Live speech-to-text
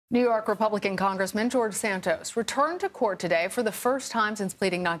New York Republican Congressman George Santos returned to court today for the first time since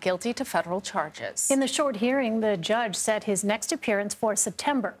pleading not guilty to federal charges. In the short hearing, the judge set his next appearance for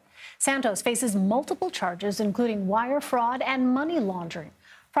September. Santos faces multiple charges, including wire fraud and money laundering.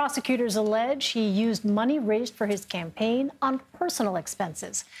 Prosecutors allege he used money raised for his campaign on personal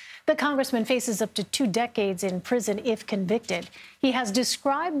expenses. The congressman faces up to 2 decades in prison if convicted. He has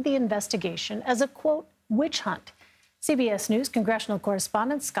described the investigation as a, quote, witch hunt. CBS News congressional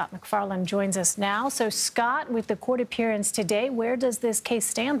correspondent Scott MacFarlane joins us now. So, Scott, with the court appearance today, where does this case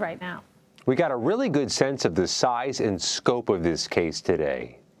stand right now? We got a really good sense of the size and scope of this case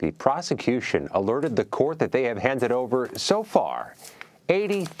today. The prosecution alerted the court that they have handed over so far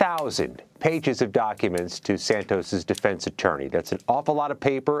 80,000 pages of documents to Santos's defense attorney. That's an awful lot of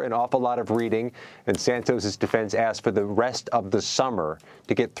paper, an awful lot of reading, and Santos's defense asked for the rest of the summer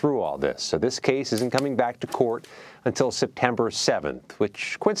to get through all this. So this case isn't coming back to court until September 7th,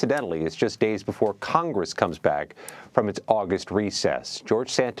 which coincidentally is just days before Congress comes back from its August recess. George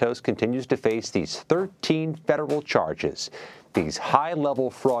Santos continues to face these 13 federal charges, these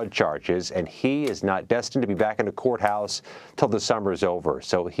high-level fraud charges, and he is not destined to be back in the courthouse till the summer's over.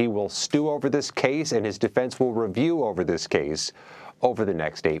 So he will stew over this case, and his defense will review over this case over the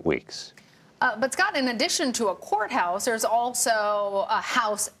next 8 weeks. But, Scott, in addition to a courthouse, there's also a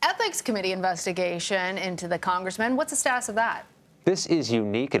House Ethics Committee investigation into the congressman. What's the status of that? This is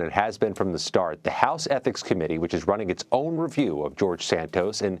unique, and it has been from the start. The House Ethics Committee, which is running its own review of George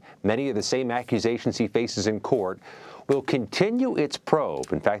Santos and many of the same accusations he faces in court, will continue its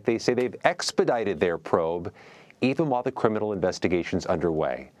probe. In fact, they say they've expedited their probe even while the criminal investigation's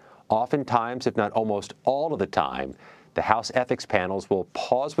underway. Oftentimes, if not almost all of the time, the House ethics panels will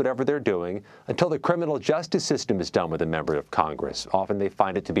pause whatever they're doing until the criminal justice system is done with a member of Congress. Often they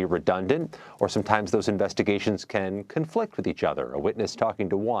find it to be redundant, or sometimes those investigations can conflict with each other. A witness talking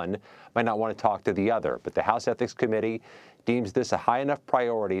to one might not want to talk to the other, but the House Ethics Committee deems this a high enough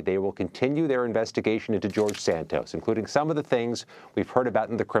priority. They will continue their investigation into George Santos, including some of the things we've heard about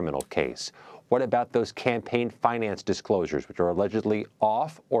in the criminal case. What about those campaign finance disclosures, which are allegedly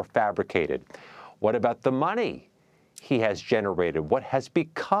off or fabricated? What about the money he has generated? What has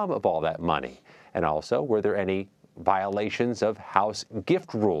become of all that money? And also, were there any violations of House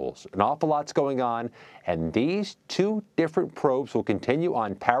gift rules? An awful lot's going on, and these 2 different probes will continue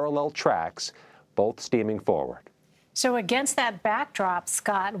on parallel tracks, both steaming forward. So against that backdrop,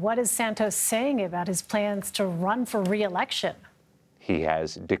 Scott, what is Santos saying about his plans to run for re-election? He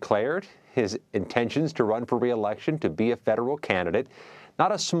has declared his intentions to run for re-election, to be a federal candidate.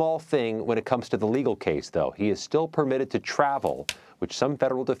 Not a small thing when it comes to the legal case, though. He is still permitted to travel, which some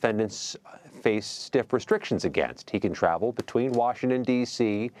federal defendants face stiff restrictions against. He can travel between Washington,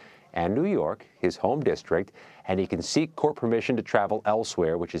 D.C. and New York, his home district, and he can seek court permission to travel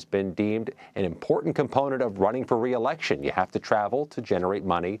elsewhere, which has been deemed an important component of running for re-election. You have to travel to generate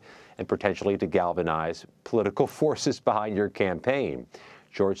money and potentially to galvanize political forces behind your campaign.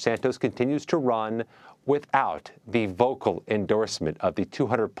 George Santos continues to run without the vocal endorsement of the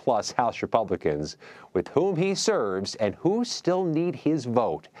 200-plus House Republicans with whom he serves and who still need his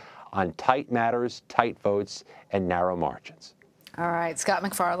vote on tight matters, tight votes, and narrow margins. All right, Scott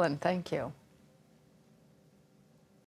MacFarlane, thank you.